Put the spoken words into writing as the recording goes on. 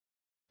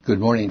Good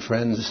morning,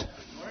 friends.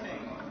 Good morning.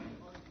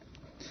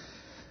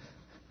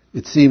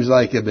 It seems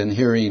like I've been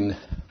hearing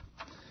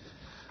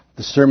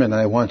the sermon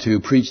I want to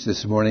preach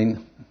this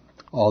morning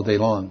all day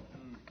long.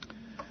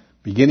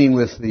 Beginning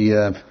with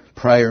the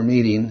prior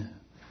meeting,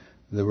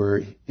 there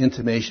were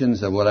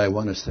intimations of what I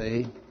want to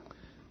say.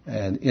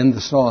 And in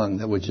the song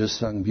that was just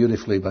sung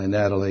beautifully by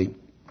Natalie,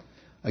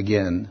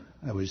 again,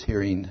 I was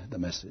hearing the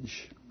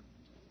message.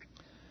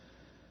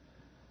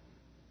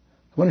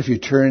 I wonder if you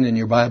turn in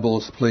your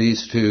Bibles,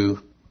 please, to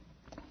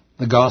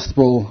the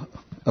Gospel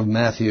of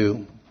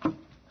Matthew,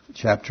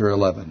 chapter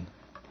 11.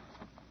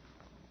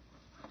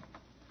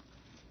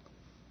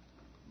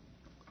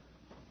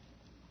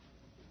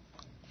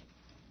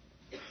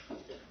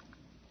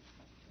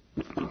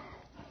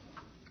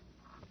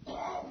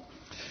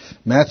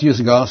 Matthew's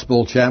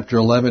Gospel, chapter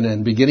 11,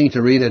 and beginning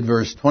to read at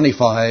verse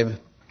 25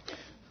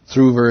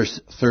 through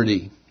verse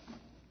 30.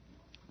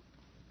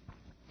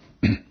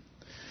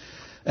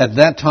 At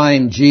that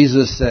time,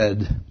 Jesus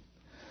said,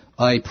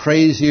 I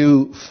praise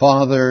you,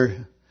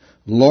 Father,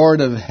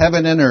 Lord of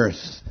heaven and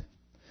earth,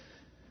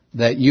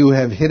 that you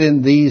have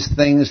hidden these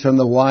things from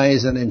the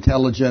wise and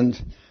intelligent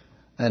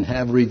and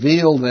have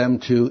revealed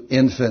them to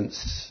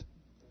infants.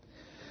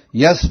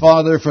 Yes,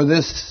 Father, for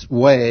this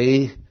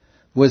way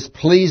was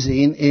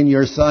pleasing in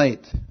your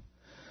sight.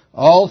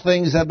 All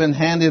things have been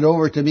handed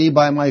over to me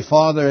by my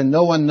Father, and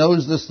no one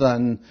knows the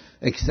Son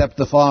except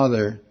the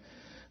Father,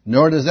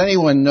 nor does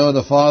anyone know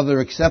the Father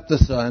except the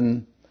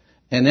Son,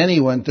 and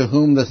anyone to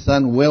whom the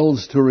Son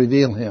wills to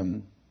reveal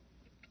him.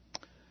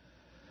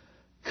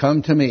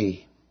 Come to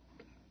me,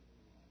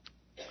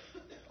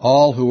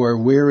 all who are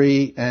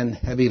weary and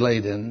heavy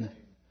laden,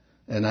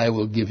 and I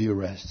will give you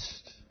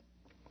rest.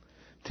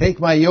 Take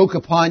my yoke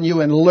upon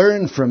you and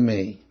learn from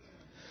me,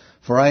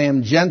 for I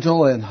am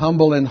gentle and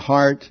humble in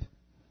heart,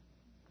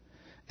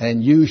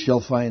 and you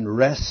shall find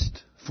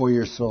rest for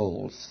your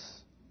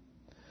souls.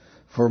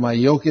 For my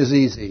yoke is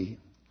easy,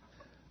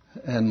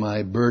 and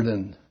my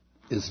burden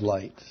is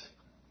light.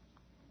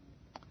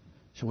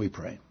 Shall we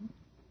pray?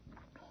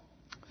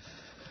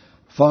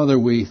 Father,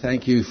 we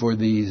thank you for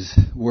these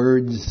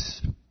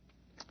words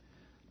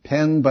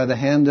penned by the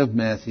hand of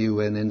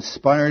Matthew and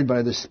inspired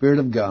by the Spirit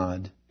of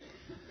God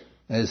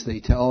as they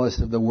tell us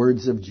of the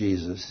words of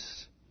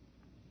Jesus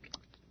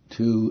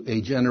to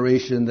a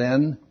generation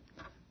then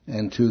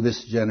and to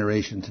this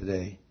generation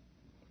today.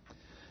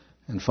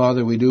 And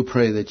Father, we do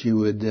pray that you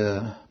would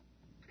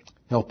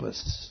help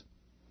us.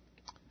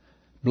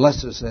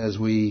 Bless us as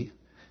we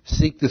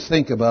seek to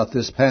think about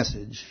this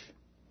passage,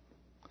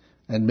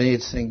 and may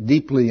it sink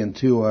deeply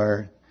into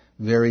our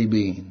very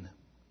being.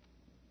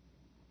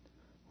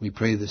 We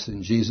pray this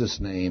in Jesus'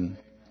 name.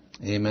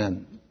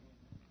 Amen.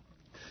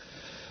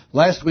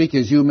 Last week,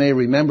 as you may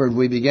remember,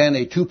 we began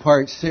a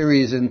two-part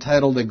series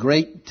entitled The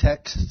Great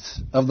Texts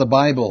of the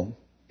Bible.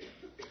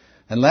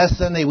 And last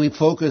Sunday we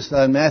focused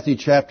on Matthew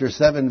chapter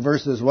 7,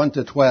 verses 1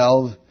 to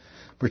 12,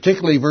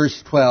 particularly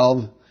verse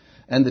 12,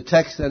 and the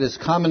text that is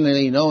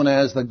commonly known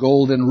as the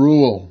Golden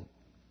Rule.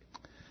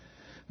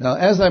 Now,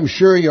 as I'm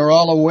sure you're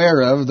all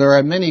aware of, there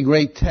are many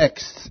great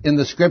texts in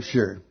the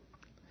Scripture,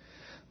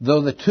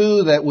 though the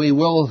two that we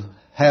will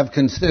have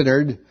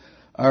considered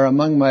are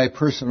among my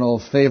personal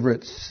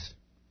favorites.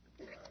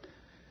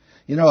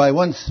 You know, I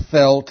once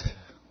felt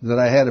that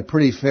I had a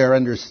pretty fair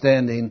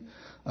understanding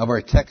of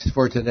our text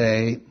for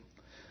today,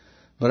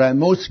 but I'm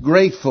most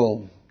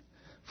grateful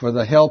for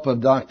the help of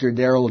Dr.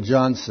 Darrell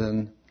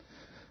Johnson,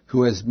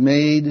 who has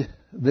made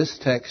this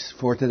text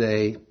for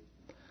today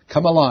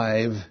come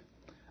alive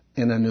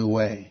in a new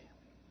way.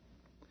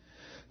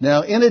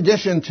 Now, in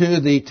addition to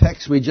the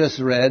text we just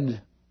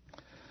read,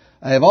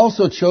 I have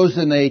also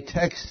chosen a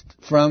text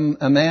from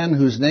a man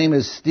whose name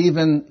is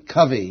Stephen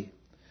Covey.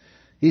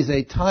 He's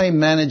a time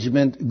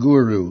management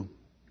guru.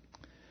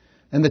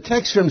 And the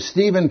text from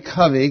Stephen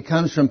Covey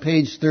comes from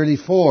page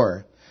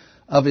 34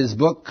 of his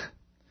book,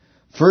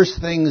 First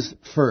Things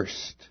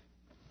First.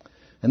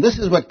 And this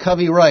is what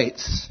Covey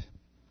writes.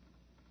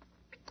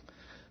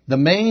 The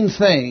main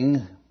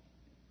thing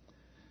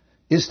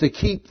is to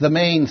keep the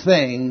main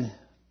thing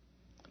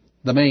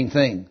the main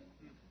thing.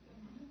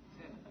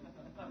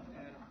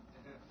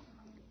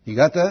 You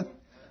got that?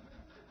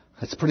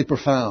 That's pretty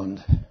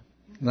profound.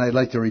 And I'd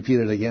like to repeat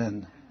it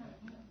again.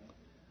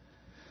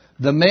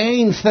 The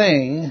main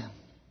thing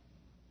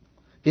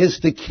is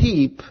to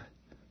keep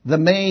the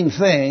main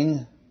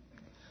thing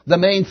the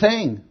main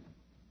thing.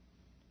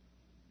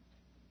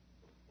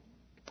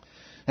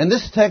 And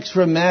this text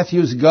from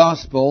Matthew's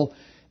Gospel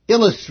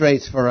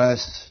illustrates for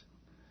us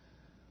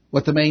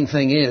what the main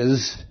thing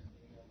is,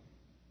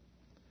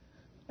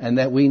 and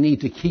that we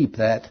need to keep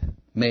that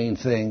main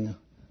thing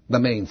the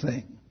main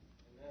thing.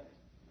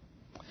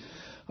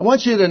 I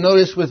want you to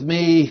notice with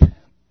me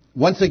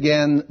once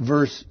again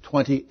verse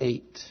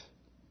 28.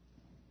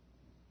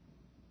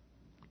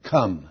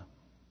 Come.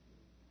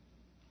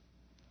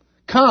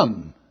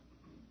 Come.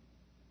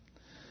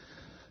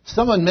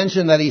 Someone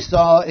mentioned that he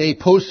saw a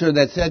poster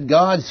that said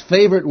God's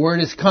favorite word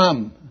is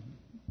come.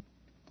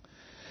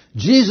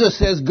 Jesus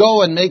says,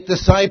 go and make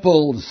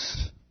disciples.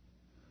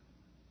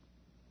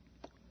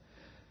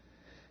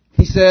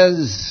 He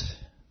says,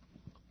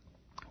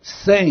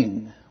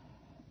 sing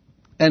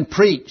and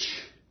preach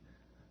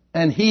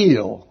and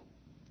heal.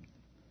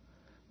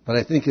 But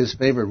I think his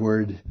favorite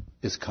word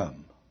is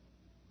come.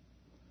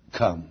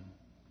 Come.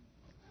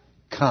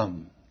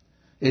 Come.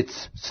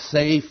 It's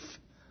safe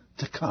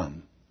to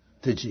come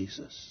to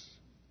Jesus.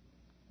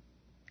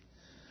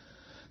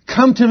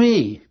 Come to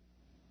me.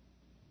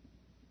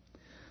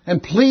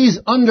 And please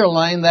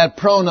underline that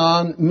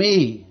pronoun,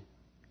 me.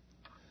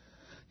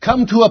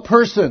 Come to a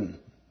person.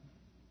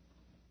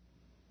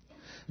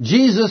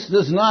 Jesus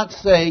does not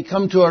say,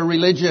 come to a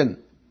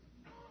religion.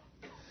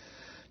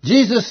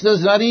 Jesus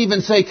does not even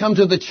say, come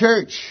to the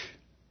church.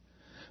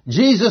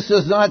 Jesus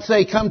does not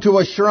say, come to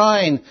a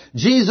shrine.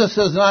 Jesus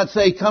does not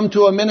say, come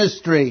to a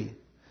ministry.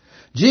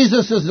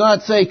 Jesus does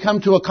not say,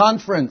 come to a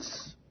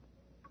conference.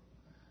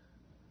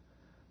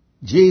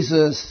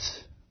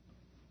 Jesus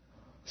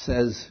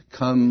says,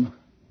 come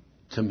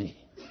to me.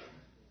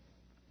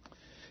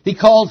 He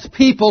calls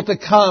people to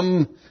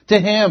come to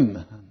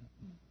him.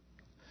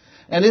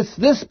 And it's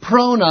this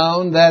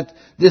pronoun that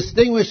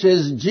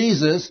distinguishes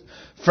Jesus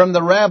from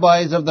the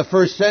rabbis of the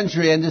first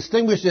century and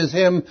distinguishes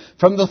him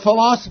from the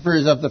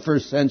philosophers of the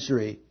first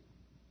century.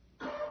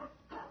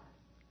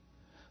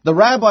 The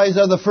rabbis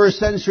of the first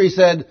century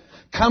said,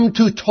 come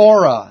to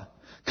Torah,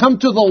 come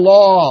to the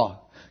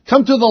law,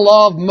 come to the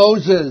law of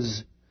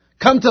Moses,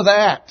 come to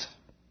that.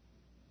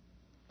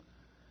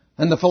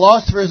 And the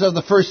philosophers of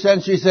the first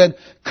century said,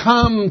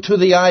 come to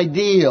the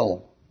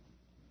ideal.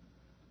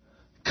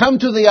 Come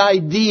to the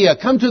idea.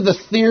 Come to the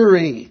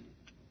theory.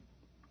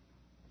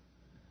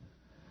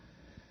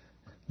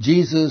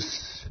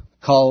 Jesus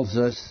calls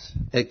us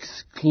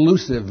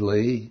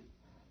exclusively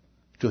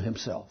to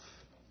himself.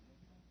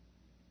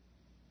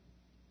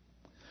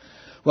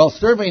 While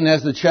serving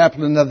as the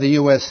chaplain of the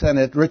U.S.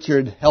 Senate,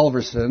 Richard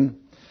Halverson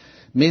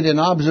made an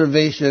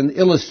observation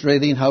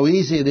illustrating how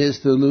easy it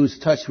is to lose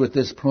touch with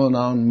this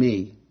pronoun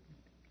me.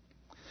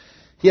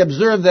 He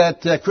observed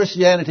that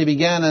Christianity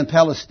began on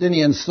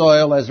Palestinian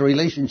soil as a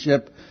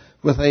relationship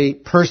with a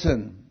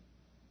person.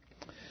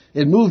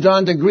 It moved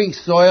on to Greek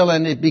soil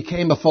and it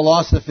became a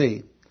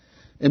philosophy.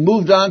 It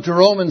moved on to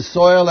Roman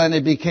soil and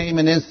it became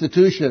an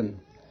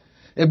institution.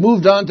 It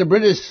moved on to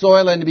British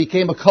soil and it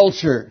became a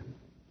culture.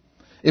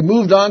 It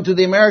moved on to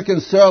the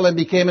American soil and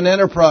became an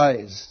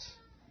enterprise.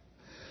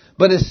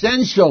 But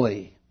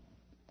essentially,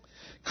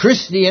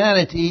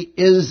 Christianity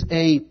is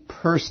a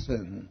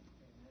person.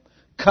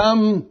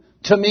 Come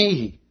to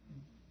me.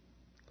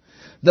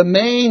 The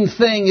main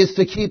thing is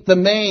to keep the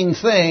main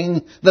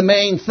thing,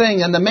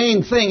 and the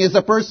main thing is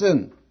a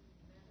person.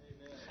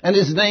 And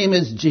his name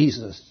is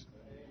Jesus.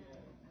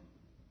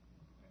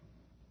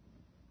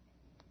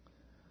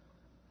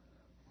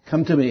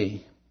 Come to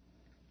me,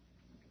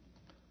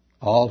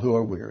 all who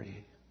are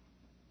weary.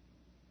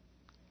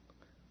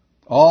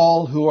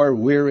 All who are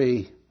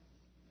weary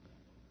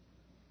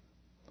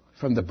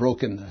from the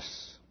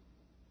brokenness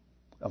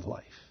of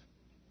life.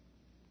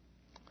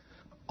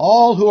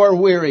 All who are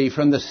weary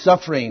from the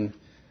suffering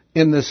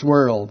in this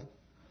world.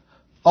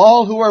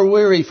 All who are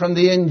weary from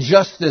the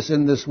injustice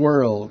in this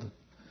world.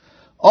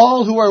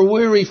 All who are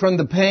weary from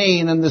the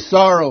pain and the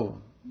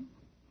sorrow.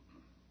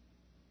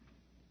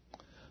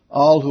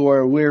 All who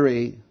are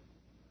weary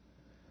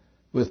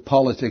with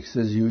politics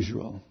as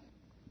usual.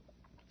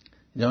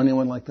 You know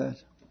anyone like that?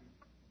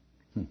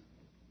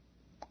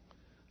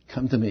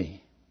 Come to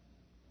me.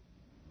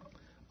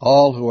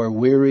 All who are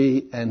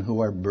weary and who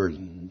are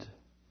burdened.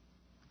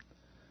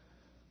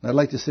 I'd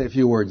like to say a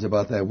few words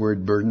about that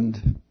word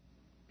burdened.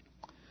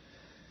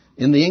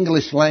 In the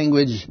English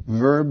language,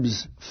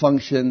 verbs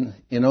function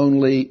in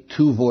only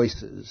two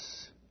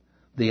voices,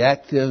 the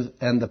active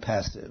and the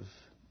passive.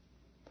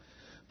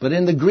 But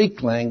in the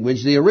Greek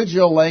language, the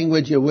original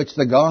language in which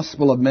the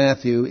Gospel of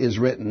Matthew is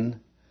written,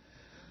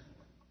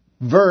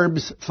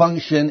 verbs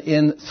function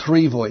in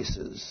three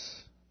voices.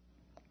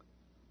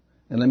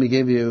 And let me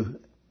give you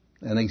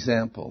an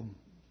example.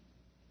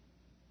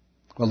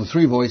 Well, the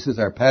three voices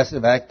are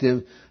passive,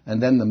 active,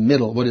 and then the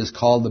middle, what is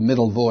called the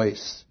middle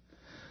voice.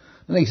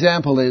 An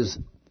example is,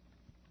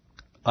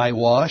 I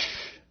wash,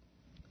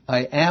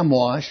 I am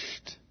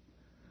washed,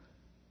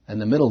 and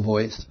the middle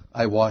voice,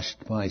 I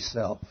washed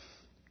myself.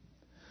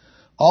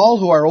 All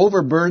who are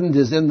overburdened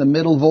is in the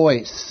middle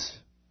voice.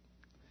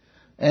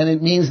 And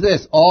it means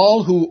this,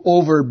 all who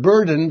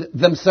overburdened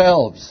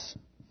themselves.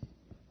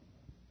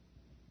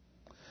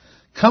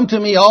 Come to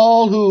me,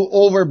 all who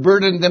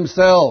overburdened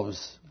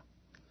themselves.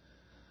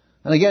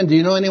 And again, do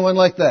you know anyone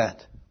like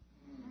that?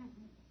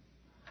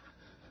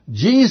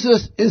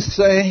 Jesus is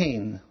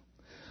saying,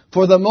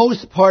 for the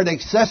most part,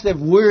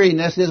 excessive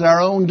weariness is our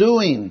own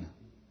doing.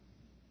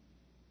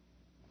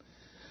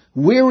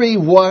 Weary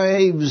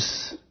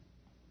wives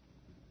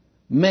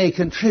may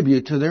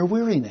contribute to their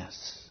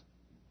weariness.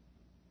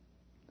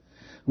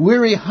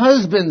 Weary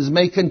husbands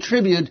may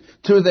contribute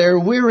to their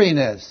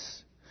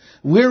weariness.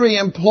 Weary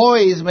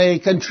employees may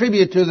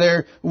contribute to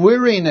their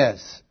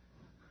weariness.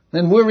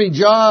 And weary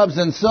jobs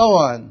and so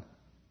on.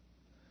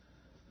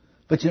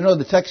 But you know,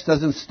 the text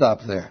doesn't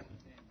stop there.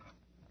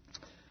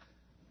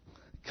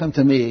 Come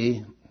to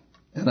me,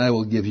 and I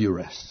will give you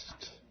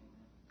rest.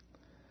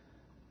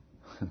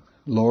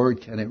 Lord,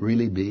 can it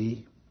really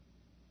be?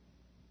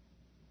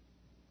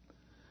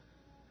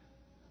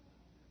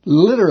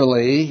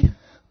 Literally,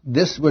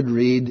 this would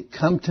read,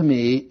 come to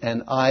me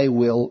and I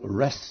will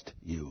rest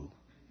you.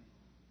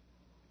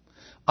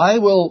 I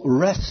will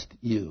rest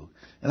you.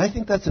 And I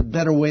think that's a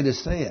better way to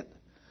say it.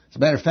 As a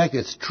matter of fact,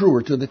 it's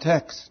truer to the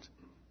text.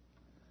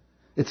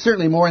 It's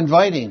certainly more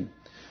inviting.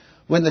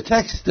 When the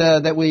text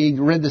that we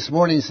read this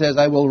morning says,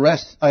 I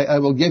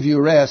will give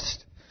you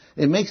rest,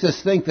 it makes us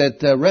think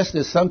that rest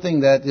is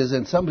something that is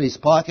in somebody's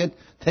pocket,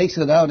 takes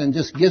it out and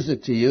just gives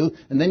it to you,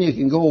 and then you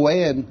can go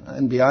away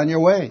and be on your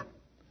way.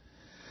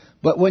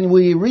 But when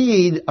we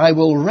read, I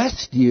will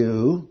rest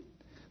you,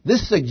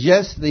 this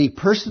suggests the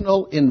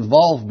personal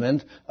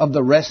involvement of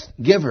the rest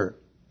giver.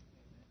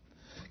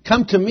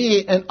 Come to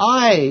me and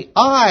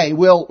I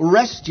will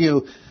rest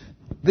you.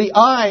 The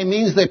I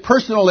means the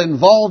personal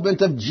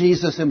involvement of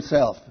Jesus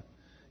himself.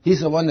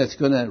 He's the one that's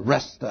going to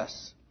rest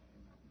us.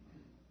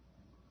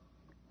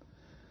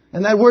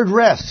 And that word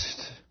rest,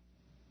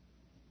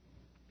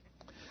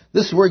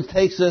 this word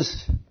takes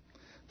us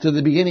to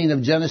the beginning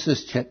of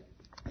Genesis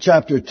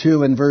chapter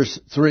 2 and verse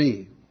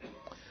 3.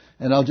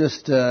 And I'll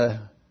just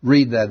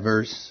read that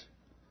verse.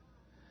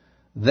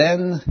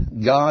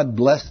 Then God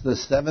blessed the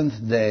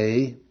seventh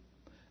day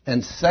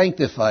and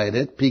sanctified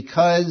it,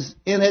 because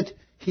in it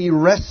he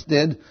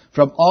rested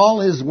from all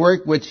his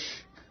work which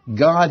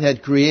God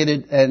had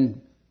created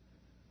and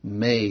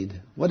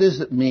made. What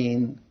does it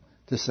mean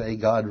to say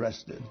God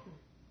rested?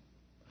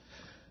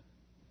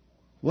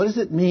 What does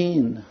it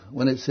mean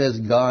when it says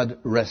God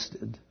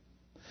rested?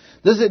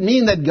 Does it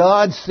mean that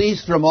God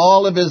ceased from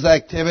all of his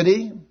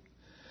activity?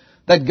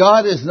 That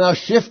God is now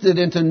shifted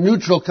into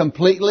neutral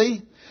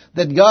completely?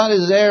 That God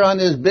is there on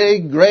his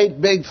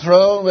great big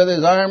throne with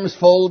his arms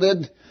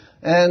folded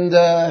and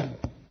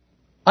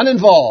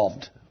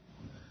uninvolved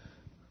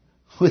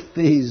with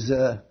these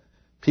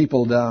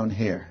people down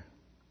here?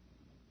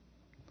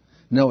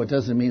 No, it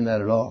doesn't mean that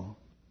at all.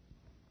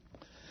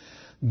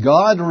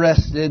 God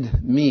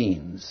rested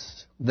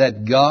means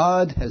that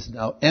God has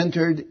now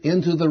entered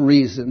into the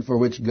reason for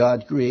which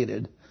God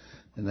created.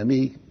 And let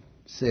me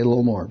say a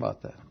little more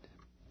about that.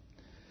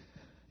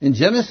 In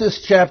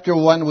Genesis chapter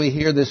 1, we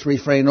hear this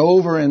refrain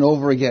over and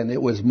over again.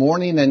 It was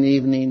morning and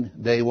evening,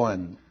 day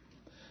 1.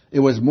 It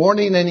was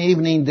morning and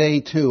evening,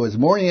 day 2. It was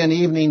morning and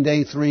evening,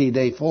 day 3,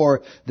 day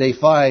 4, day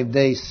 5,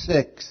 day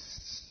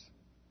 6.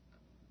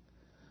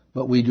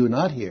 But we do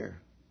not hear,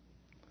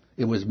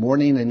 it was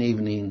morning and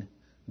evening,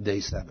 day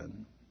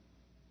 7.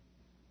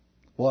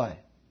 Why?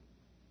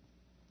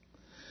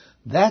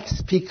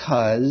 That's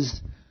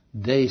because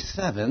day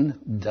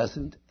 7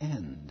 doesn't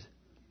end.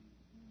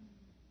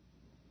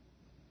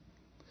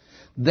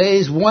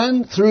 Days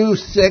 1 through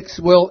 6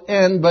 will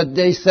end, but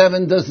day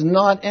 7 does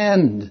not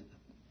end.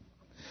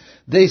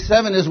 Day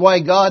 7 is why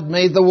God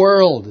made the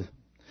world.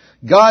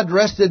 God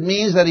rested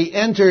means that he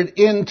entered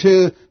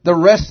into the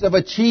rest of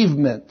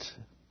achievement.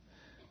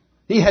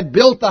 He had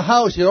built the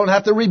house. You don't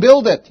have to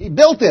rebuild it. He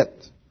built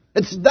it.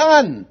 It's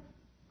done.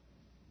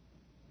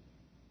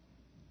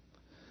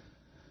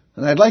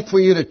 And I'd like for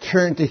you to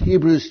turn to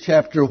Hebrews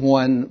chapter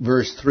 1,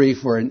 verse 3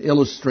 for an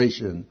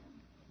illustration.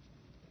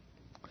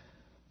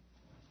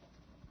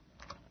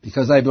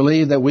 Because I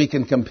believe that we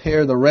can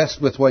compare the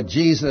rest with what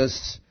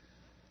Jesus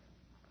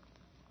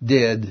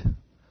did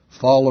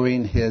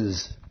following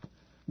his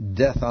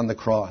death on the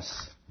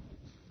cross.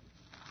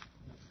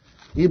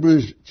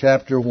 Hebrews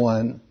chapter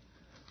 1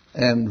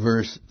 and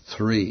verse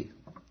 3.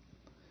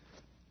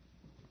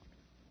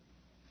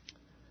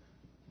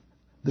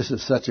 This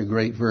is such a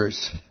great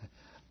verse.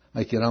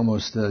 I can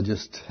almost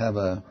just have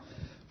a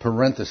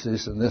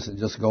parenthesis in this and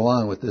just go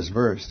on with this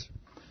verse.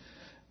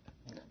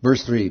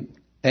 Verse 3.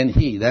 And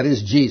he, that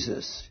is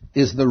Jesus,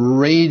 is the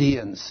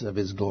radiance of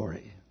his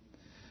glory.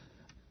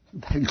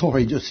 That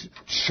glory just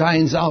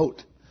shines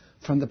out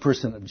from the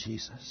person of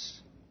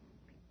Jesus.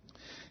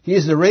 He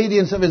is the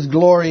radiance of his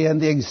glory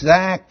and the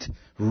exact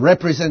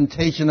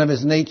representation of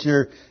his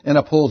nature, and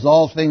upholds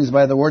all things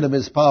by the word of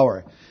his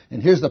power.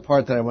 And here's the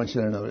part that I want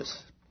you to notice.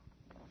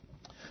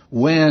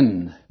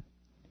 When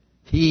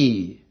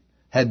he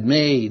had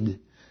made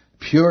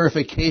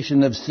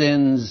purification of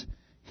sins,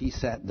 he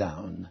sat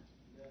down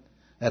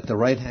at the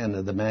right hand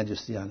of the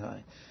Majesty on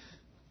high.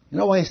 You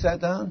know why he sat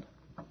down?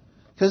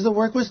 Because the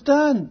work was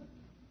done.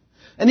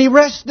 And he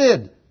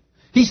rested.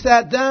 He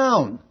sat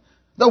down.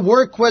 The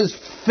work was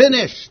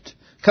finished,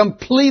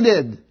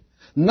 completed.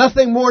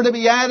 Nothing more to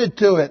be added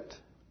to it.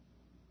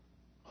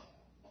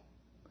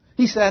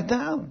 He sat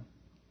down.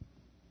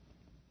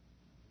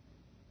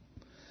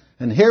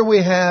 And here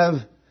we have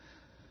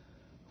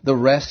the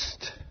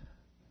rest,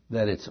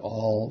 that it's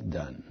all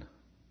done.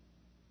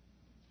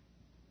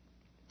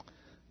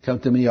 Come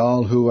to me,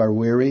 all who are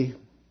weary,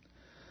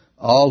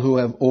 all who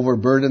have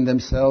overburdened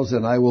themselves,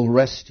 and I will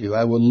rest you.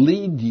 I will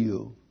lead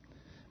you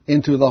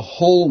into the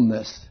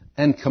wholeness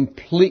and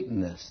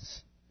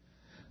completeness,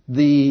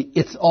 the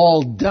it's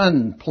all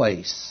done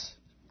place.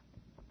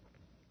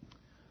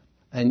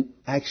 And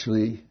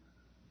actually,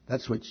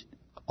 that's what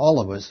all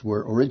of us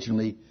were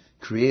originally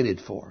created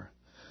for,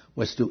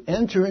 was to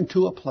enter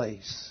into a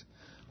place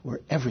where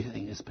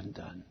everything has been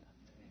done.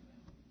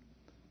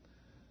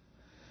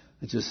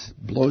 It just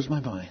blows my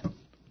mind.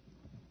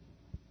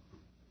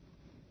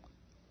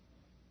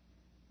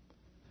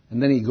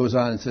 And then he goes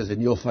on and says,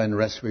 and you'll find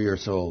rest for your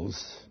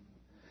souls.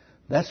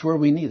 That's where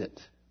we need it,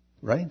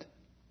 right?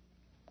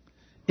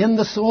 In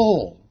the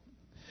soul.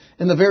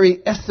 In the very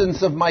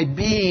essence of my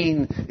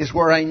being is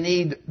where I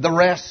need the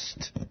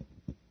rest.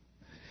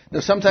 Now,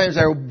 sometimes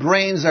our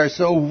brains are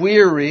so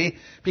weary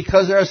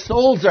because our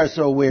souls are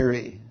so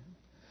weary.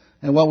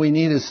 And what we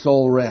need is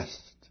soul rest.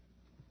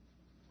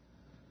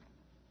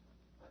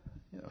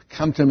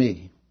 Come to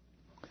me,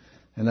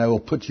 and I will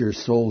put your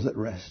souls at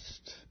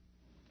rest.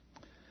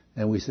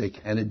 And we say,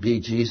 can it be,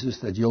 Jesus,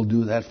 that you'll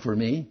do that for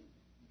me?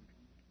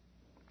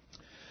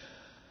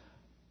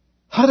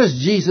 How does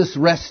Jesus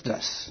rest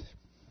us?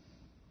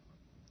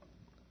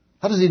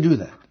 How does he do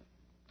that?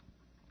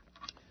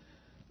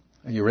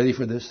 Are you ready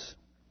for this?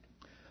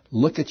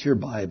 Look at your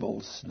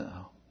Bibles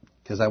now,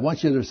 because I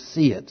want you to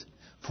see it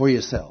for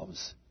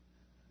yourselves.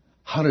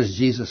 How does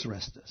Jesus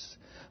rest us?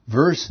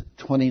 Verse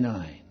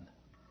 29.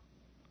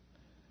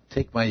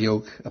 Take my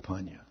yoke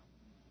upon you.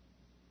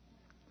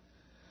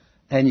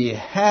 And you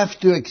have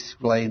to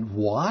explain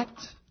what?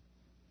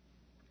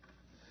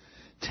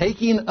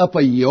 Taking up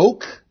a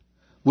yoke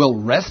will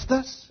rest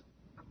us?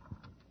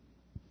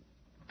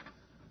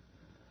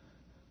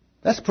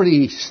 That's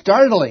pretty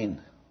startling.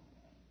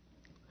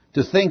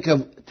 To think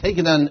of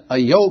taking on a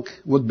yoke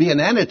would be an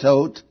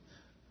antidote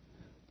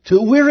to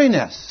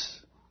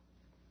weariness,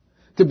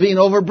 to being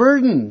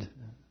overburdened.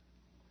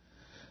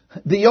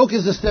 The yoke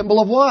is a symbol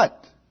of what?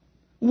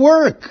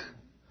 Work.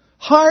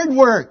 Hard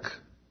work.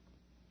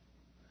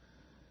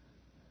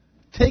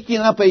 Taking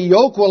up a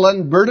yoke will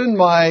unburden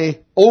my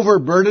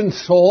overburdened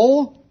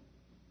soul.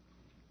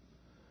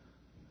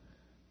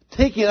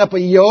 Taking up a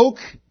yoke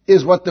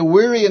is what the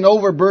weary and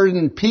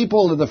overburdened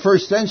people of the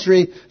first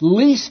century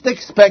least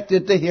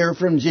expected to hear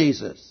from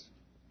Jesus.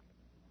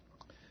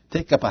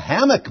 Take up a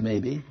hammock,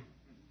 maybe.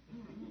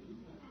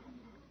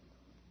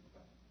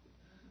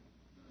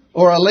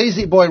 Or a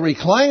lazy boy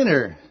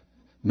recliner,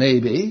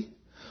 maybe.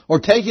 Or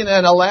taking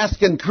an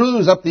Alaskan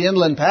cruise up the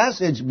Inland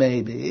Passage,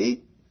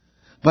 maybe.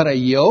 But a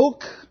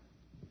yoke?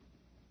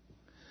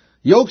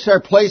 Yokes are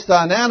placed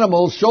on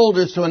animals'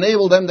 shoulders to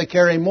enable them to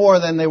carry more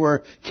than they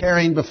were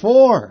carrying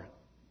before.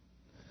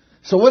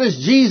 So what is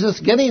Jesus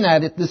getting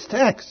at this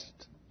text?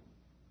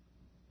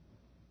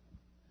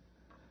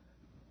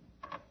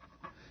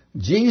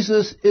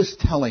 Jesus is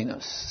telling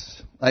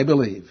us, I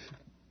believe,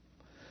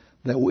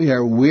 that we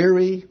are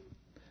weary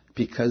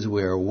because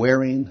we are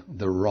wearing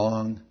the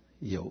wrong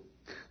yoke.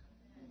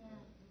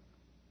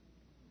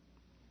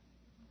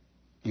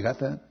 You got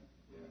that?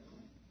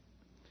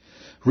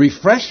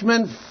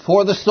 Refreshment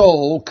for the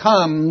soul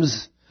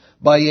comes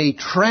by a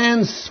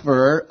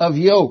transfer of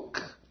yoke.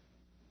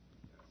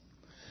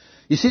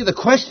 You see, the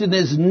question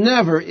is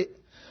never,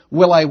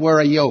 will I wear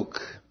a yoke?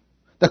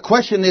 The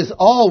question is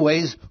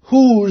always,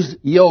 whose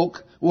yoke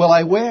will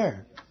I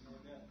wear?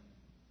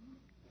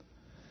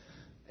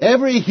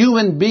 Every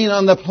human being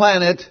on the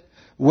planet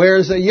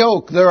wears a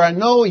yoke. There are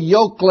no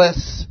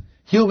yokeless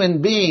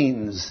human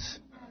beings.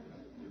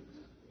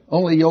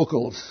 Only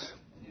yokels.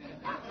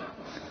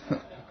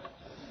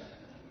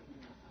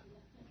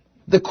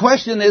 The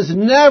question is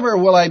never,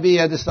 will I be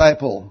a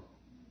disciple?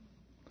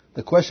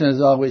 The question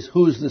is always,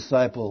 whose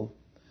disciple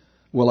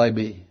will I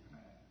be?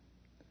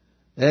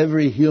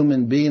 Every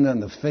human being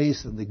on the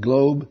face of the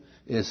globe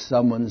is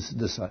someone's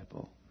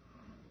disciple.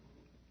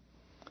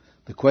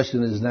 The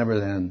question is never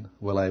then,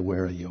 will I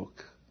wear a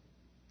yoke?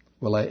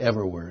 Will I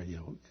ever wear a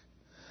yoke?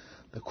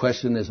 The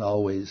question is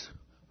always,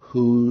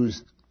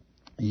 whose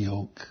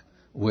yoke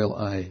will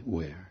I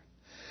wear?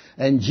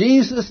 And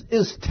Jesus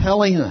is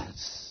telling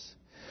us,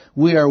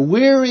 we are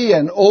weary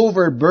and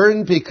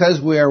overburdened because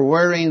we are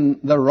wearing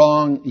the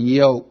wrong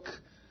yoke.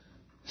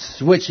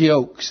 Switch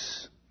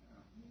yokes.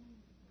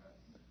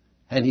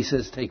 And he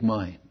says, take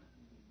mine.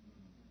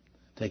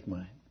 Take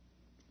mine.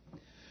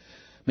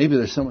 Maybe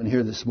there's someone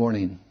here this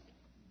morning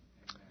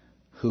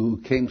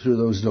who came through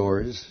those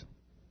doors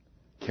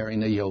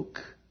carrying a yoke.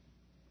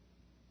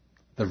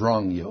 The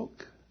wrong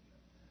yoke.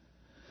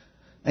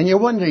 And you're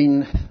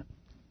wondering,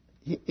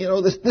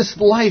 this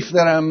life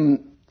that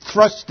I'm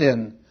thrust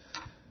in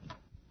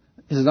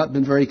has not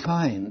been very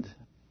kind.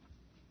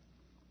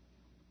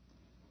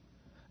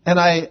 And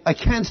I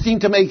can't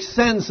seem to make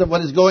sense of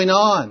what is going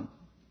on.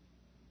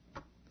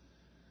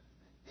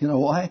 You know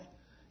why?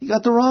 You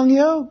got the wrong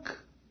yoke.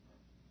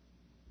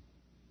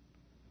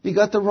 You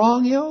got the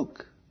wrong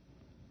yoke.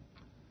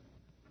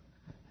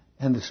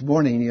 And this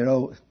morning,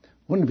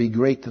 wouldn't it be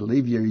great to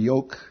leave your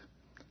yoke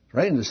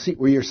right in the seat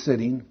where you're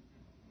sitting?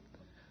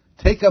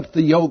 Take up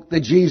the yoke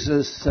that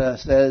Jesus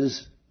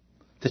says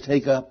to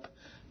take up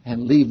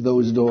and leave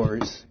those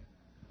doors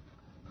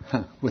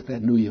with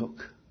that new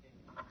yoke.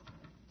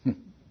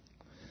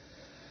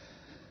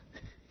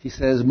 He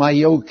says, my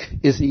yoke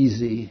is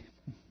easy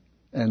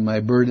and my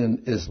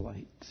burden is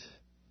light.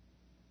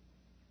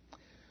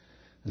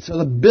 And so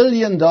the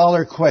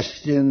billion-dollar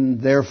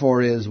question,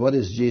 therefore, is, what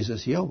is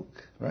Jesus'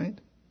 yoke, right?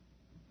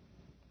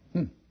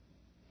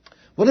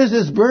 What is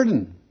his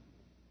burden?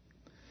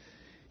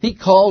 He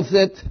calls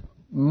it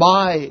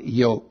my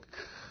yoke,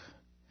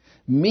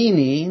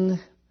 meaning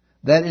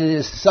that it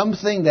is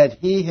something that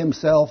he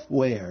himself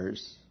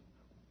wears.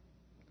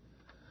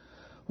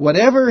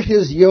 Whatever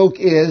his yoke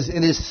is,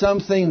 it is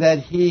something that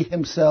he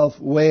himself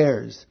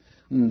wears.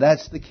 And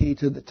that's the key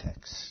to the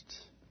text.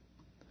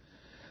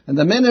 And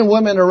the men and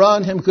women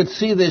around him could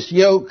see this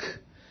yoke,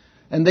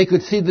 and they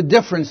could see the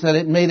difference that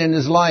it made in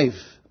his life.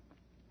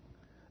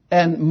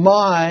 And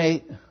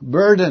my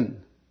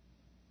burden.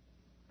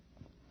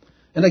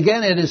 And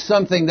again, it is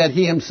something that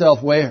he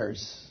himself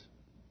wears.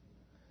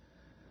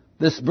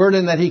 This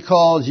burden that he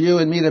calls you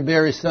and me to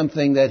bear is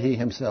something that he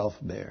himself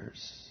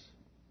bears.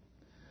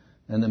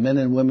 And the men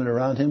and women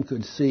around him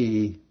could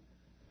see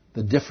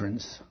the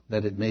difference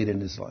that it made in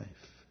his life.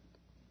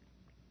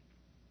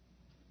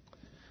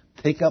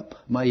 Take up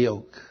my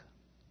yoke,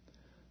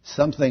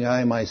 something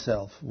I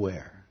myself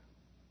wear.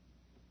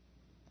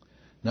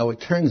 Now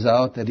it turns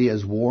out that he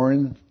has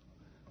worn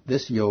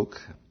this yoke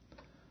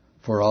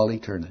for all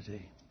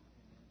eternity.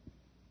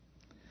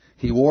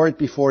 He wore it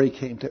before he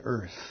came to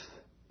earth.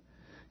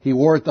 He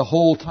wore it the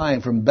whole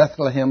time from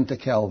Bethlehem to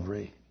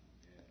Calvary.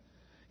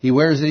 He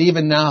wears it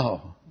even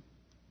now.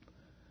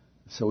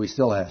 So we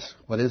still ask,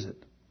 what is it?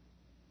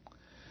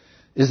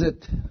 Is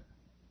it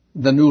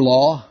the new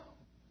law?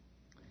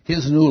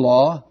 His new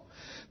law?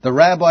 The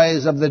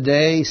rabbis of the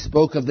day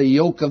spoke of the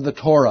yoke of the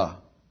Torah,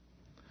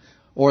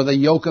 or the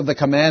yoke of the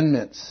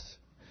commandments,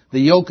 the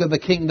yoke of the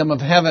kingdom of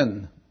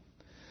heaven.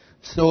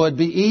 So it'd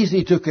be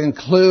easy to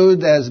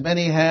conclude, as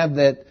many have,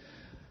 that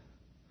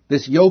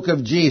this yoke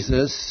of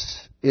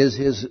Jesus is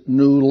his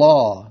new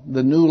law,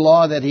 the new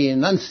law that he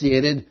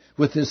enunciated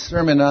with his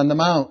Sermon on the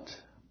Mount.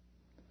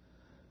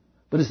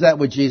 But is that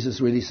what Jesus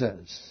really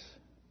says?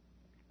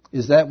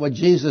 Is that what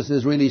Jesus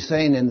is really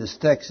saying in this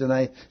text? And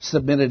I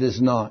submit it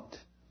is not.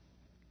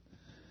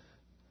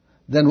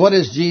 Then what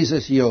is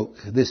Jesus' yoke?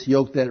 This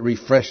yoke that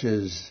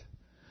refreshes.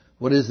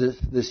 What is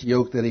this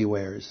yoke that he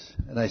wears?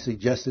 And I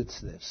suggest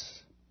it's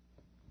this.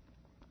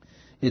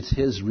 It's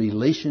his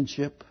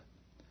relationship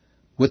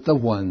with the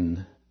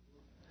one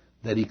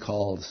that he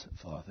calls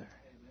Father.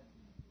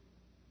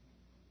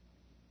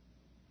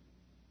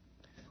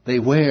 They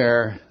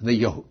wear the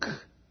yoke.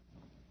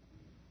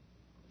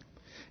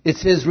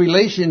 It's his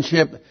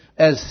relationship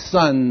as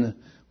son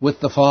with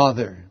the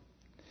Father.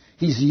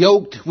 He's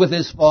yoked with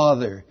his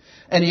Father.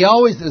 And he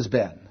always has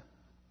been.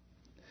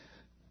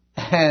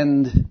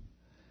 And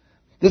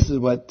this is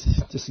what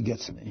just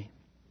gets me.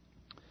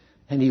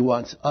 And he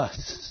wants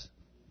us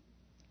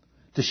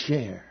to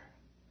share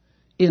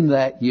in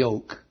that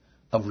yoke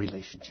of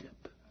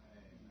relationship.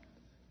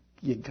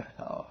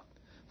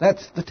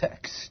 That's the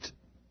text.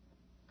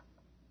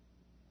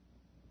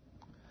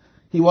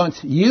 He wants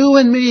you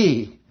and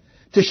me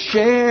to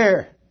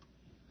share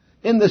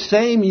in the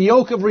same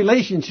yoke of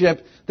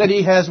relationship that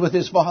he has with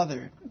his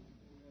Father.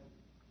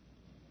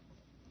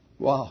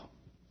 Wow.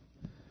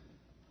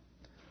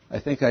 I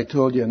think I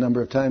told you a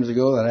number of times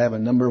ago that I have a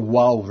number of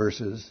wow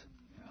verses.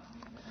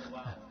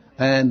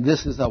 And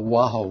this is a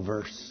wow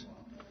verse.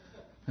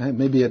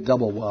 Maybe a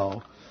double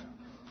wow.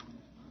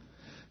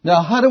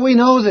 Now, how do we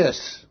know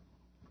this?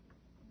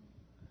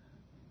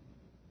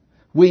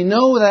 We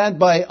know that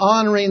by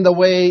honoring the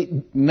way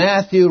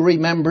Matthew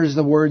remembers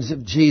the words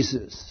of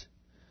Jesus.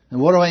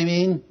 And what do I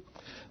mean?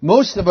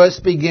 Most of us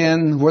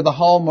begin where the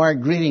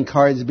Hallmark greeting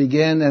cards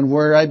begin, and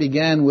where I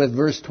began with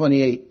verse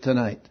 28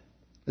 tonight,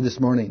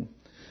 this morning.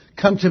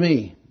 Come to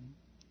me.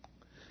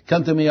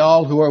 Come to me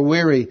all who are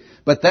weary.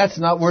 But that's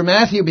not where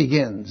Matthew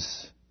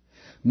begins.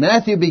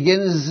 Matthew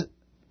begins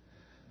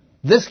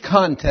this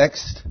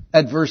context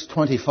at verse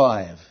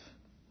 25.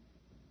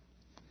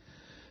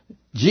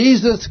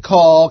 Jesus'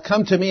 call,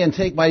 come to me and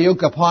take my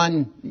yoke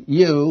upon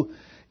you,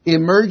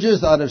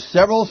 emerges out of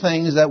several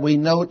things that we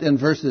note in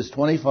verses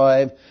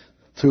 25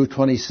 through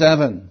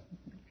 27.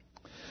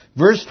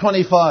 Verse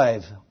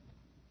 25.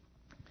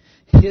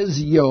 His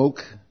yoke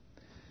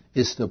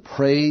is to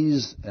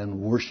praise and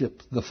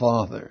worship the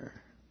Father.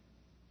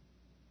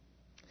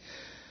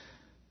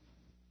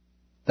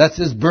 That's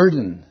his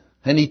burden.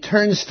 And he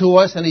turns to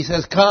us and he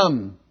says,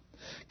 come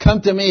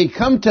to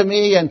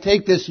me and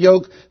take this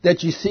yoke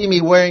that you see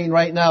me wearing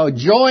right now.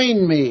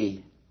 Join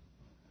me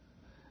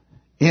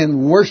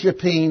in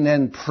worshiping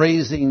and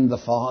praising the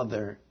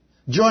Father.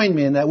 Join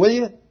me in that, will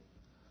you?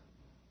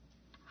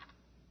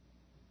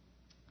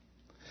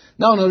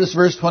 Now notice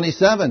verse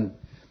 27.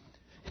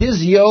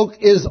 His yoke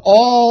is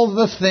all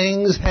the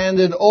things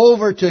handed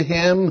over to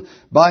him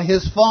by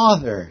his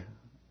Father.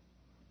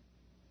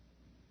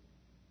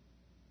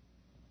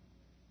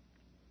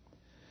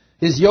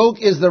 His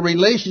yoke is the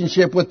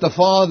relationship with the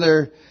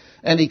Father,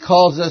 and he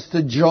calls us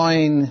to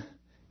join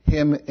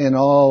him in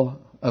all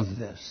of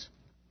this.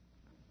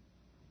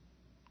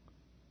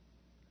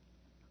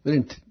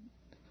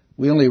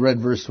 We only read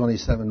verse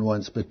 27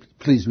 once, but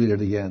please read it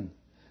again.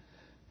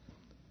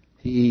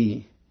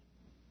 His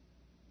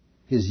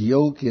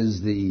yoke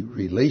is the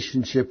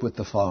relationship with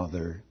the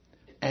Father,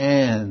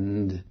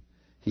 and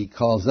He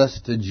calls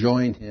us to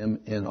join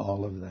Him in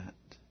all of that.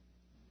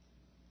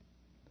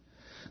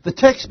 The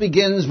text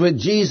begins with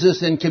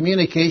Jesus in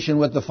communication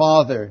with the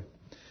Father.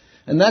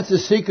 And that's the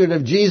secret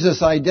of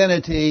Jesus'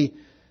 identity,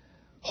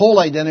 whole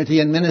identity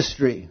and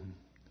ministry,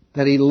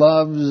 that He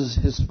loves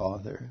His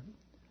Father.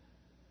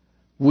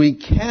 We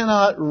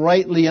cannot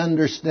rightly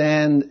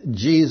understand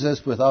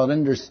Jesus without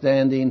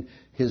understanding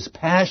His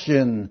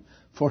passion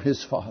for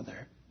His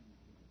Father.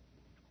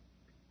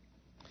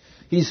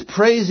 He's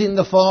praising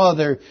the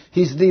Father.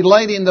 He's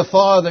delighting the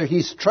Father.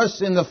 He's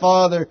trusting the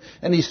Father.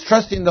 And He's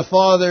trusting the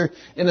Father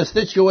in a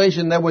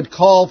situation that would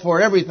call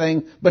for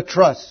everything but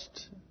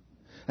trust.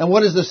 And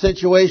what is the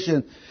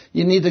situation?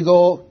 You need to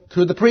go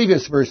through the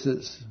previous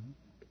verses.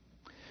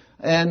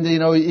 And,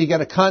 you get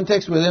a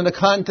context within a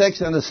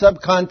context and a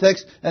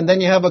subcontext, and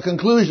then you have a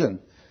conclusion.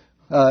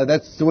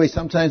 That's the way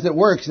sometimes it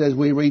works as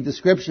we read the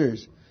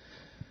Scriptures.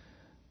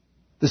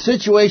 The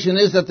situation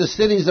is that the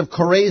cities of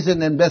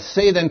Chorazin and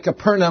Bethsaida and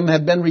Capernaum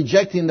have been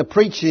rejecting the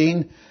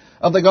preaching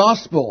of the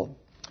gospel.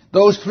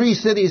 Those three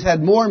cities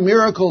had more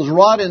miracles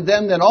wrought in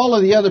them than all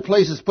of the other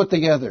places put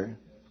together.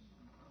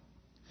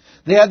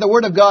 They had the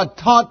Word of God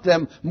taught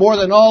them more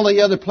than all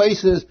the other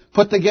places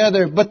put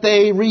together, but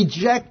they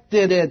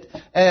rejected it.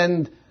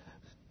 And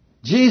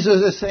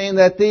Jesus is saying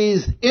that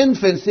these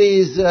infants,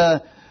 these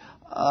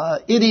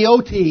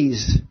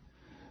idiotes,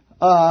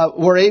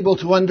 were able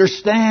to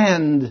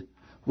understand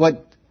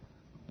what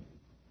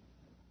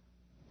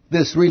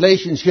this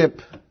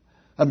relationship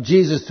of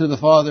Jesus to the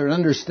Father and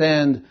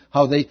understand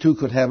how they too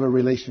could have a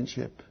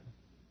relationship.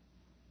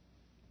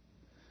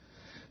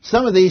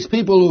 Some of these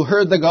people who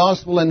heard the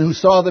gospel and who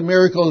saw the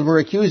miracles were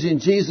accusing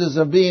Jesus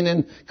of being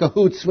in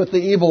cahoots with the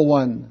evil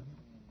one.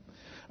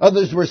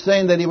 Others were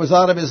saying that He was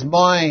out of His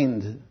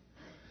mind.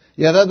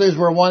 Yet others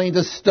were wanting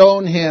to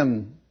stone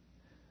Him.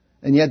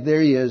 And yet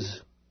there He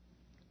is,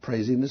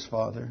 praising His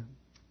Father,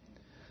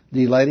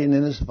 delighting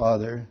in His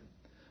Father,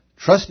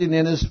 trusting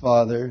in His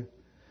Father,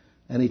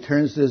 and He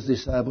turns to His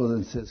disciples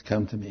and says,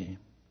 "Come to me."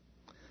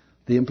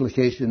 The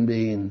implication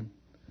being,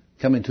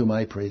 come into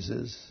my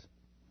praises.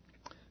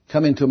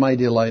 Come into my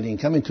delighting.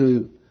 Come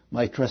into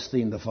my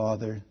trusting the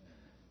Father.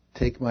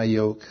 Take my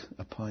yoke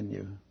upon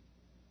you.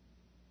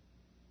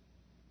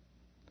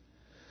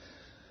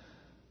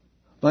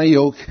 My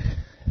yoke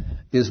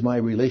is my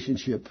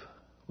relationship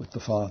with the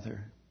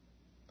Father.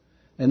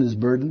 And His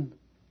burden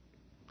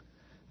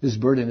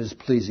is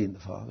pleasing the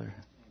Father.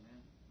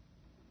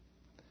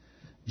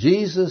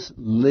 Jesus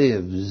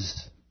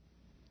lives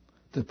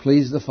to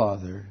please the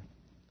Father,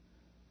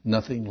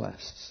 nothing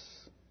less.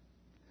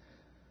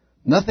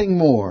 Nothing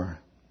more,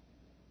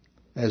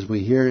 as we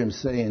hear Him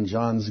say in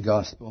John's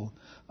Gospel,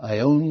 I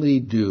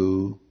only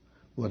do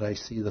what I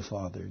see the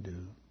Father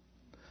do.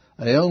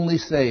 I only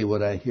say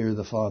what I hear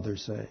the Father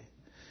say.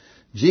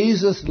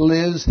 Jesus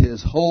lives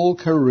His whole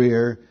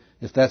career,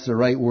 if that's the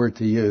right word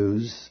to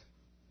use,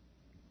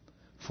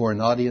 for an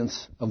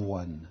audience of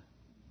one.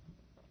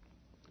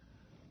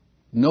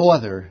 No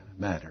other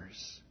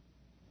matters.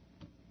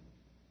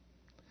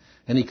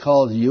 And He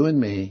calls you and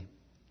me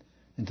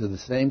into the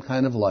same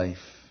kind of life,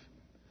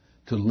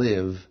 to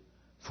live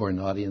for an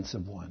audience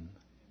of one.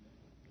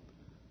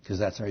 Because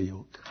that's our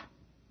yoke.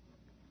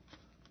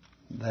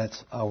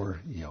 That's our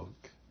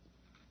yoke.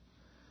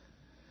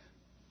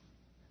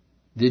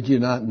 Did you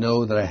not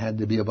know that I had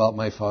to be about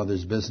my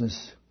Father's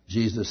business?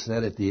 Jesus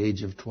said at the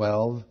age of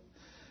 12.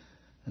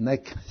 And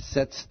that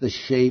sets the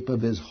shape of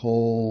His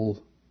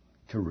whole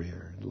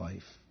career and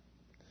life.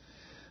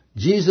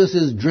 Jesus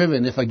is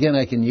driven, if again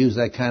I can use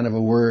that kind of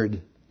a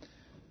word,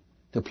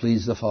 to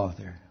please the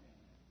Father.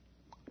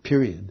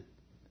 Period.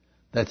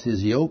 That's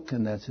His yoke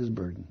and that's His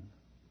burden.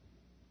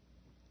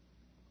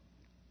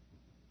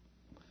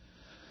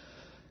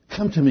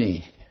 Come to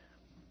me,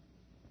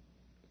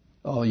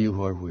 all you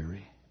who are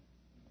weary.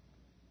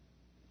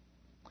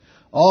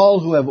 All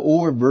who have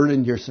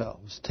overburdened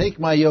yourselves. Take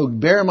my yoke,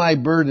 bear my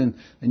burden,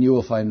 and you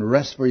will find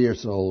rest for your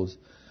souls.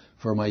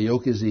 For my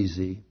yoke is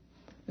easy,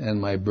 and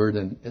my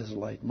burden is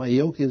light. My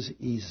yoke is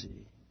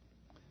easy.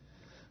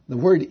 The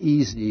word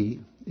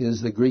easy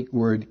is the Greek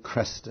word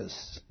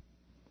krestos.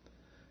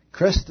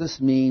 Krestos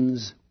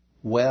means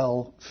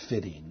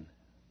well-fitting.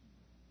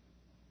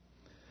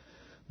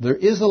 There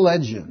is a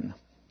legend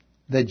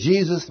that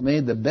Jesus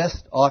made the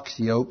best ox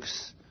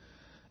yokes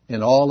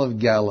in all of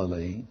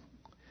Galilee,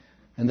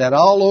 and that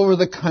all over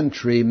the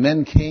country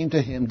men came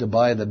to Him to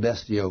buy the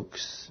best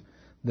yokes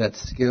that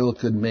skill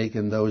could make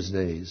in those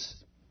days.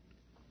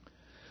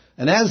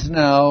 And as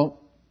now,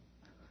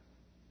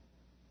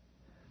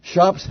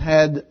 shops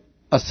had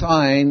a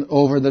sign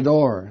over the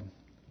door.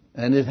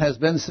 And it has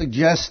been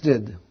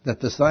suggested that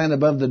the sign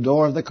above the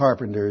door of the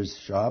carpenter's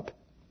shop,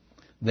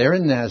 there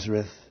in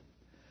Nazareth,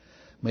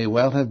 may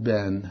well have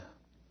been,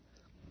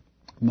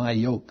 my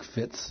yoke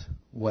fits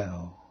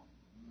well.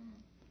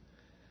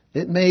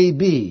 It may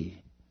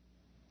be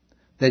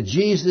that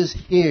Jesus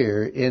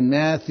here in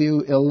Matthew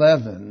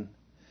 11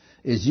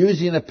 is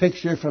using a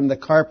picture from the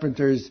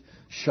carpenter's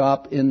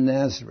shop in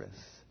Nazareth,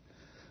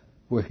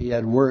 where he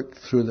had worked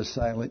through the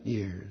silent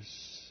years.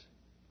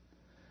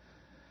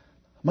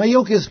 My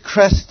yoke is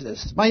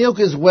Christus. My yoke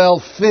is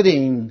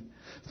well-fitting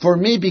for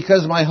me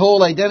because my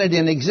whole identity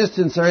and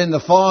existence are in the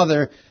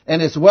Father,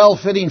 and it's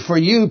well-fitting for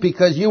you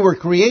because you were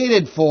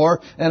created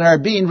for and are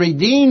being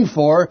redeemed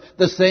for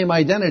the same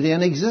identity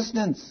and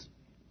existence.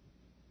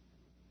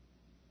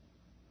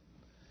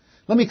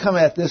 Let me come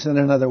at this in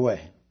another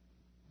way.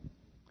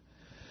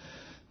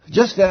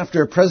 Just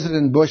after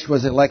President Bush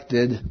was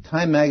elected,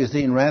 Time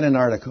magazine ran an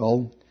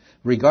article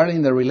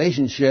regarding the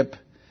relationship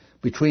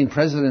between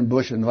President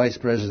Bush and Vice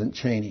President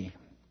Cheney.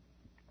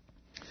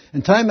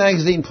 And Time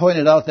magazine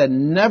pointed out that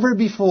never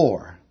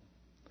before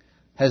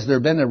has there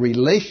been a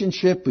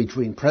relationship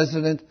between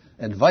President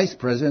and Vice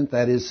President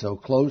that is so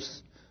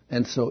close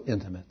and so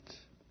intimate.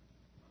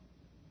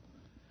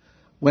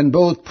 When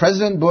both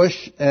President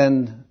Bush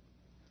and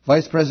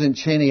Vice President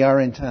Cheney are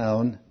in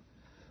town,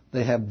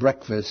 they have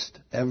breakfast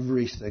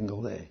every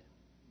single day.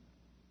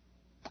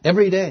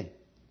 Every day.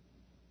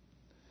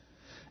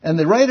 And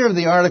the writer of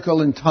the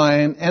article in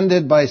Time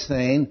ended by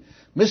saying,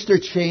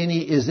 Mr.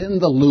 Cheney is in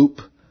the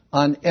loop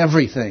on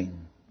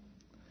everything.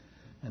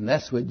 And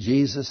that's what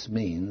Jesus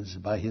means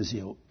by his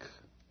yoke.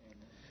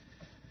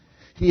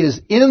 He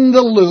is in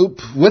the loop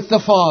with the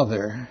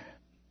Father.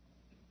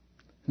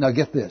 Now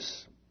get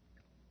this.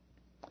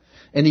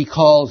 And he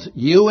calls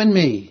you and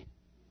me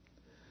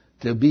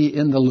to be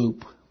in the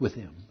loop with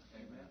him.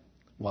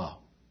 Wow.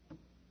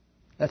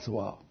 That's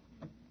wow.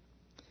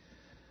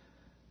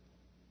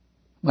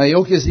 My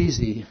yoke is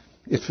easy.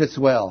 It fits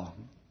well.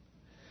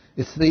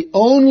 It's the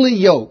only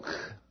yoke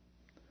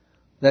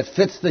that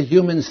fits the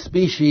human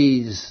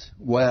species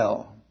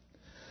well.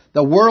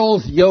 The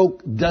world's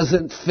yoke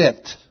doesn't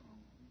fit.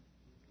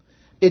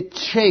 It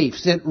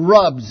chafes, it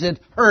rubs, it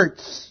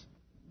hurts.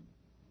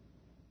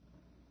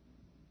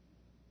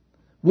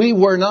 We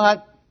were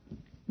not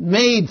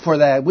made for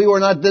that. We were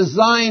not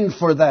designed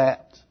for that.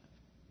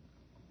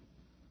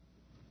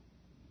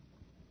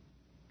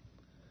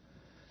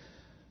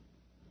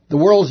 The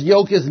world's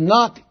yoke is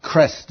not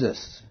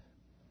Christus.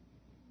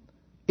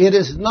 It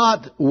is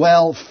not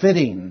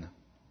well-fitting.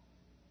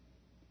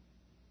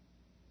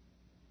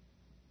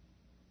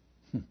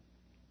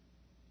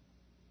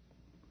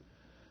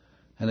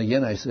 And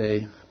again I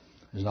say,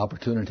 there's an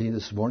opportunity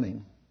this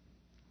morning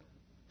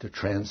to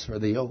transfer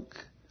the yoke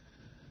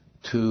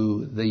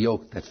to the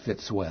yoke that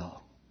fits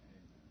well.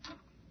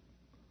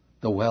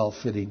 The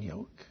well-fitting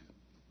yoke.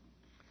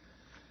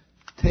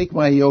 Take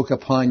my yoke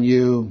upon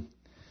you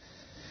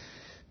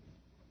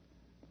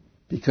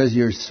because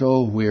you're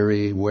so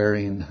weary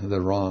wearing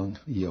the wrong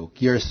yoke.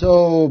 You're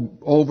so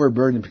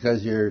overburdened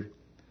because you're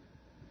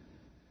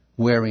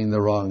wearing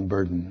the wrong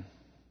burden.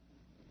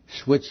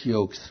 Switch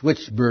yokes,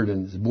 switch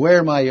burdens.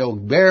 Wear my yoke,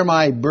 bear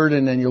my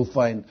burden, and you'll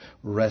find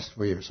rest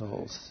for your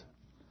souls.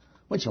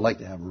 Wouldn't you like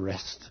to have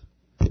rest?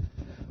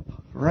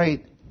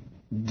 Right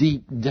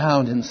deep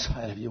down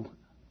inside of you.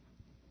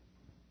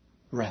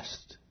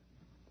 Rest.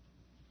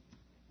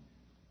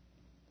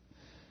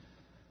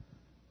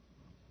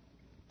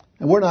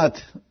 And we're not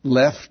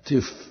left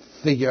to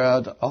figure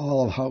out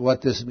all of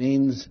what this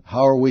means.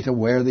 How are we to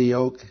wear the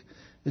yoke?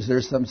 Is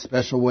there some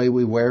special way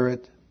we wear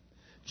it?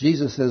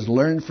 Jesus says,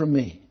 learn from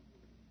me.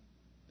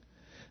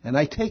 And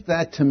I take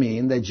that to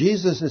mean that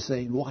Jesus is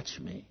saying, watch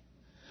me.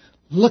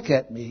 Look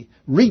at me.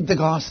 Read the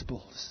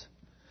Gospels.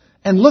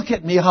 And look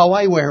at me how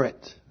I wear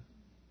it.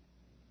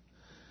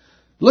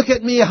 Look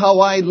at me how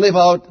I live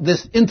out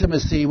this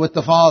intimacy with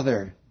the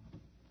Father.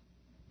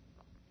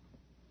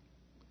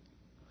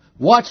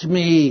 Watch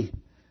me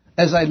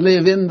as I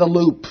live in the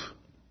loop.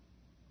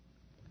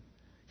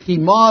 He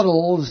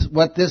models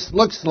what this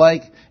looks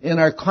like in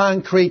our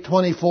concrete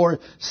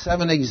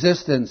 24/7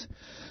 existence.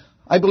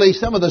 I believe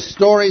some of the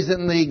stories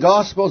in the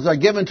Gospels are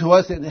given to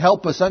us and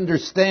help us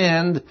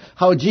understand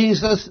how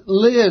Jesus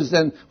lives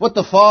and what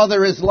the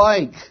Father is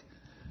like.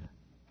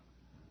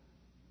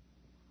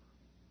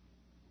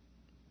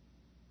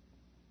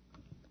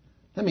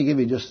 Let me give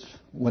you just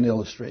one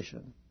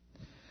illustration.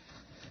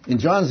 In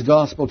John's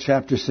Gospel,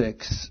 chapter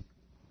 6,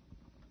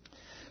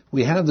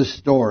 we have the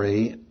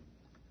story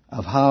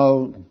of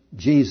how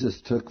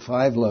Jesus took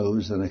 5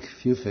 loaves and a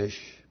few fish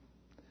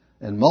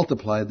and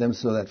multiplied them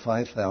so that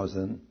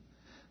 5,000,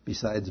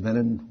 besides men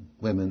and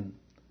women,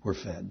 were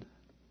fed.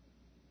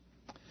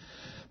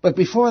 But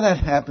before that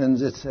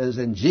happens, it says,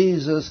 and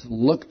Jesus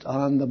looked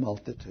on the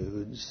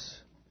multitudes,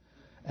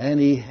 and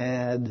he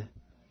had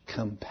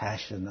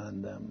compassion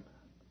on them.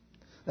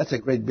 That's a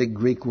great big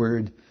Greek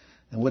word.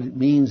 And what it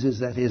means is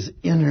that his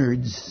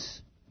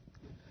innards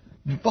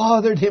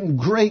bothered him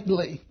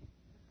greatly.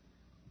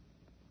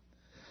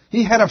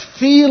 He had a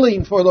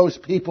feeling for those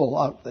people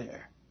out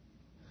there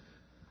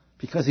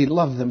because he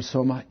loved them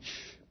so much.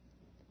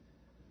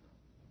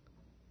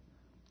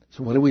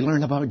 So what do we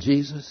learn about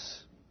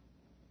Jesus?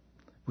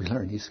 We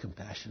learn he's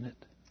compassionate.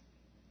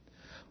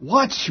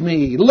 Watch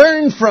me.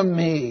 Learn from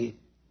me.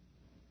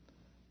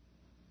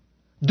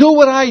 Do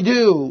what I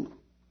do.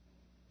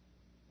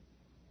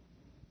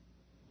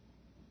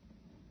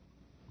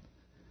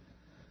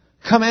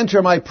 Come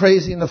enter my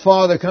praising the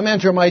Father. Come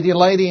enter my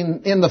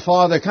delighting in the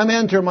Father. Come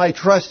enter my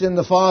trust in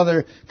the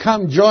Father.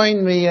 Come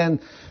join me in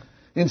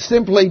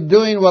simply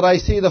doing what I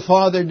see the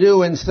Father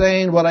do and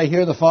saying what I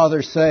hear the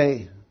Father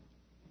say.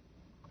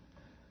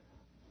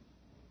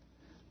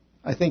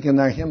 I think in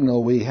our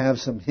hymnal we have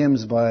some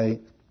hymns by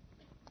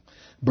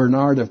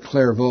Bernard of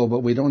Clairvaux, but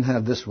we don't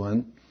have this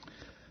one.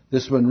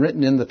 This one,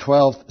 written in the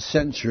 12th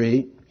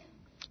century,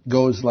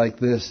 goes like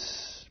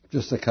this.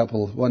 Just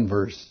one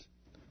verse.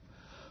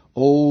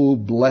 O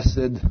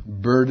blessed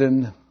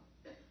burden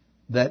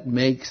that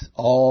makes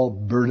all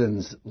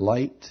burdens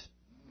light.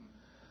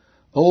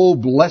 O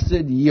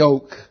blessed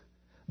yoke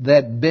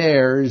that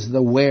bears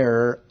the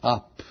wearer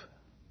up.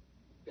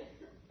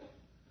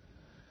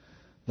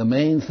 The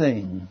main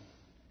thing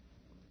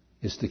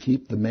is to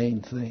keep the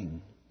main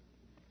thing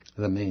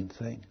the main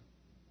thing.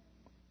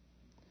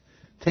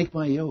 Take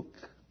my yoke.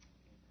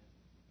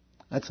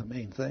 That's the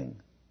main thing.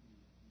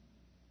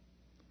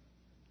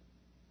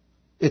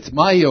 It's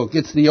my yoke.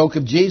 It's the yoke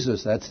of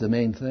Jesus. That's the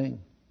main thing.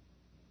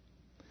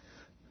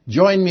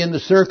 Join me in the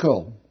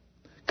circle.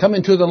 Come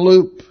into the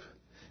loop.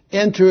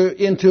 Enter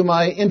into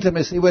my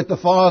intimacy with the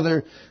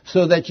Father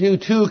so that you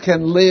too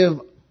can live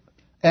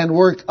and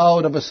work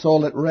out of a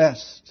soul at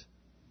rest.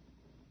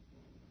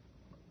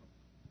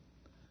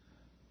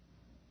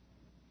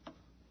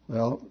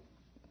 Well,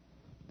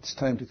 it's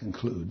time to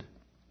conclude.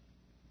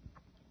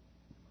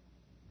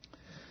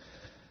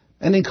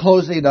 And in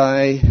closing,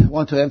 I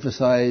want to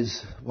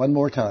emphasize one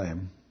more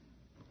time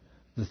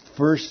the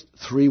first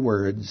three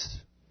words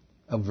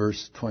of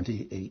verse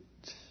 28.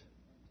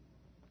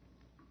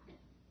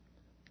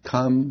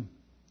 Come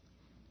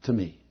to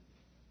me.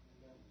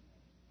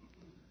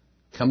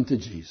 Come to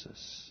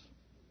Jesus.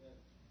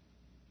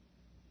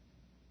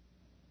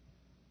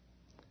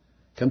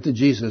 Come to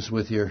Jesus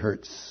with your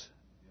hurts.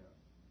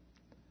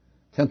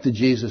 Come to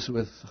Jesus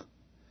with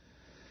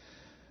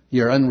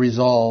your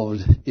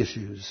unresolved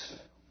issues.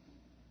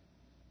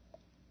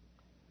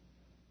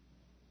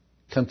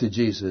 Come to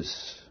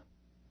Jesus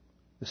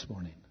this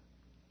morning.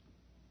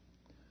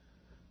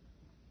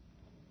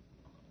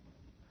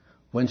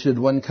 When should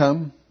one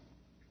come?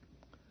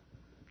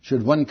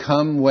 Should one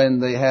come when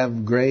they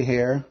have gray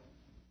hair?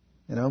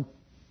 You know?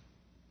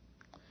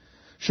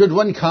 Should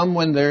one come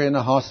when they're in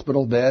a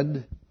hospital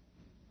bed?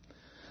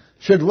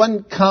 Should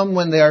one come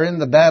when they are in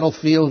the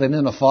battlefield and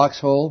in a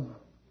foxhole?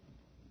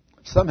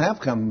 Some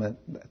have come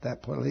at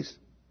that place.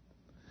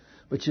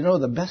 But you know,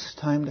 the best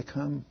time to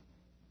come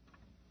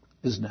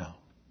is now.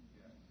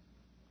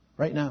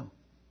 Right now.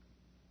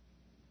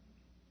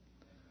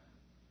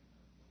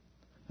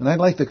 And I'd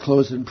like to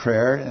close in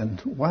prayer. And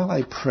while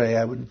I pray,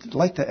 I would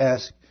like to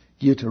ask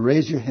you to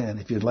raise your hand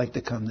if you'd like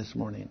to come this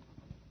morning.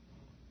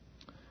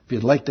 If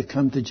you'd like to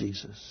come to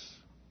Jesus.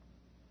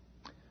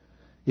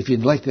 If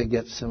you'd like to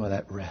get some of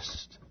that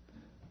rest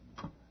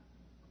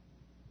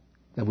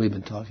that we've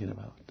been talking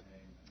about.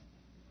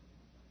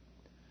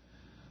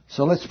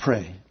 So let's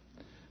pray.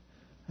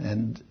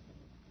 And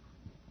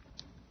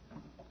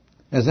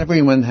as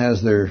everyone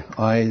has their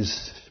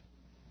eyes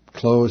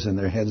closed and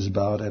their heads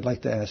bowed, I'd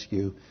like to ask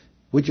you,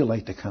 would you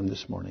like to come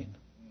this morning?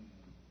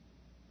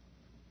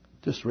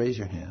 Just raise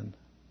your hand.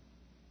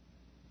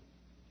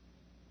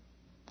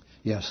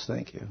 Yes,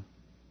 thank you.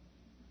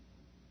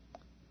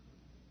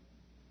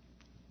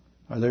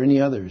 Are there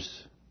any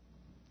others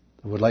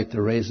that would like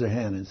to raise their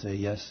hand and say,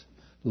 yes,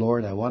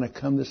 Lord, I want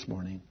to come this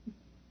morning.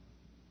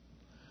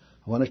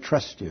 I want to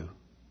trust you.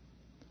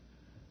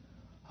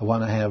 I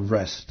want to have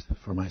rest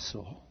for my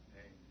soul.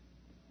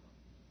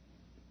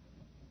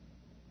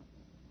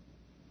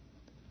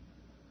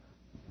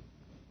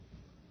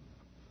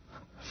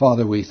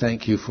 Father, we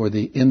thank you for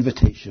the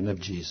invitation of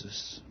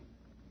Jesus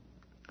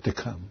to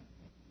come.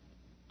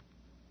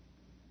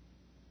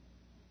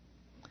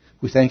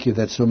 We thank you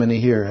that so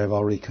many here have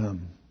already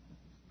come.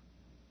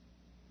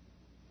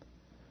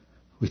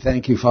 We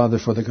thank you, Father,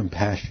 for the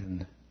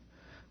compassion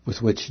with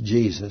which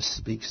Jesus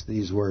speaks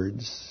these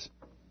words.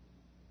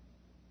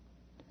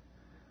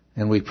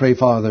 And we pray,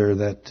 Father,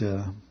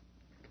 that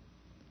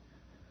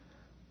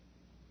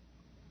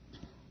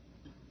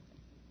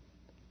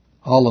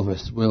all of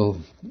us will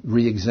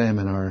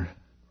re-examine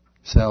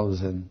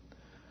ourselves and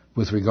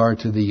with regard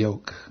to the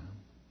yoke.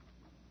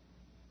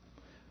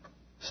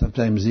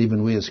 Sometimes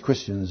even we as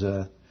Christians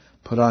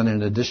put on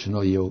an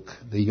additional yoke,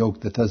 the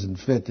yoke that doesn't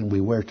fit, and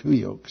we wear two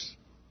yokes.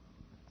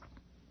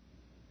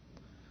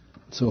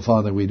 So,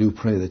 Father, we do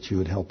pray that you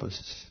would help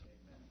us.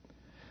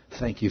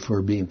 Thank you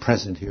for being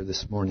present here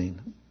this morning.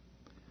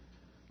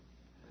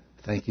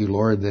 Thank you,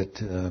 Lord,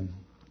 that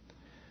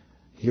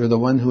you're the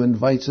one who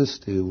invites us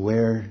to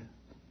wear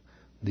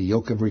the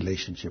yoke of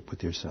relationship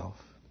with yourself.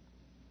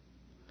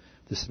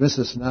 Dismiss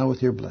us now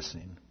with your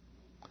blessing.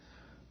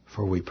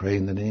 For we pray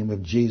in the name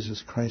of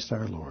Jesus Christ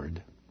our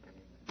Lord.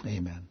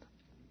 Amen.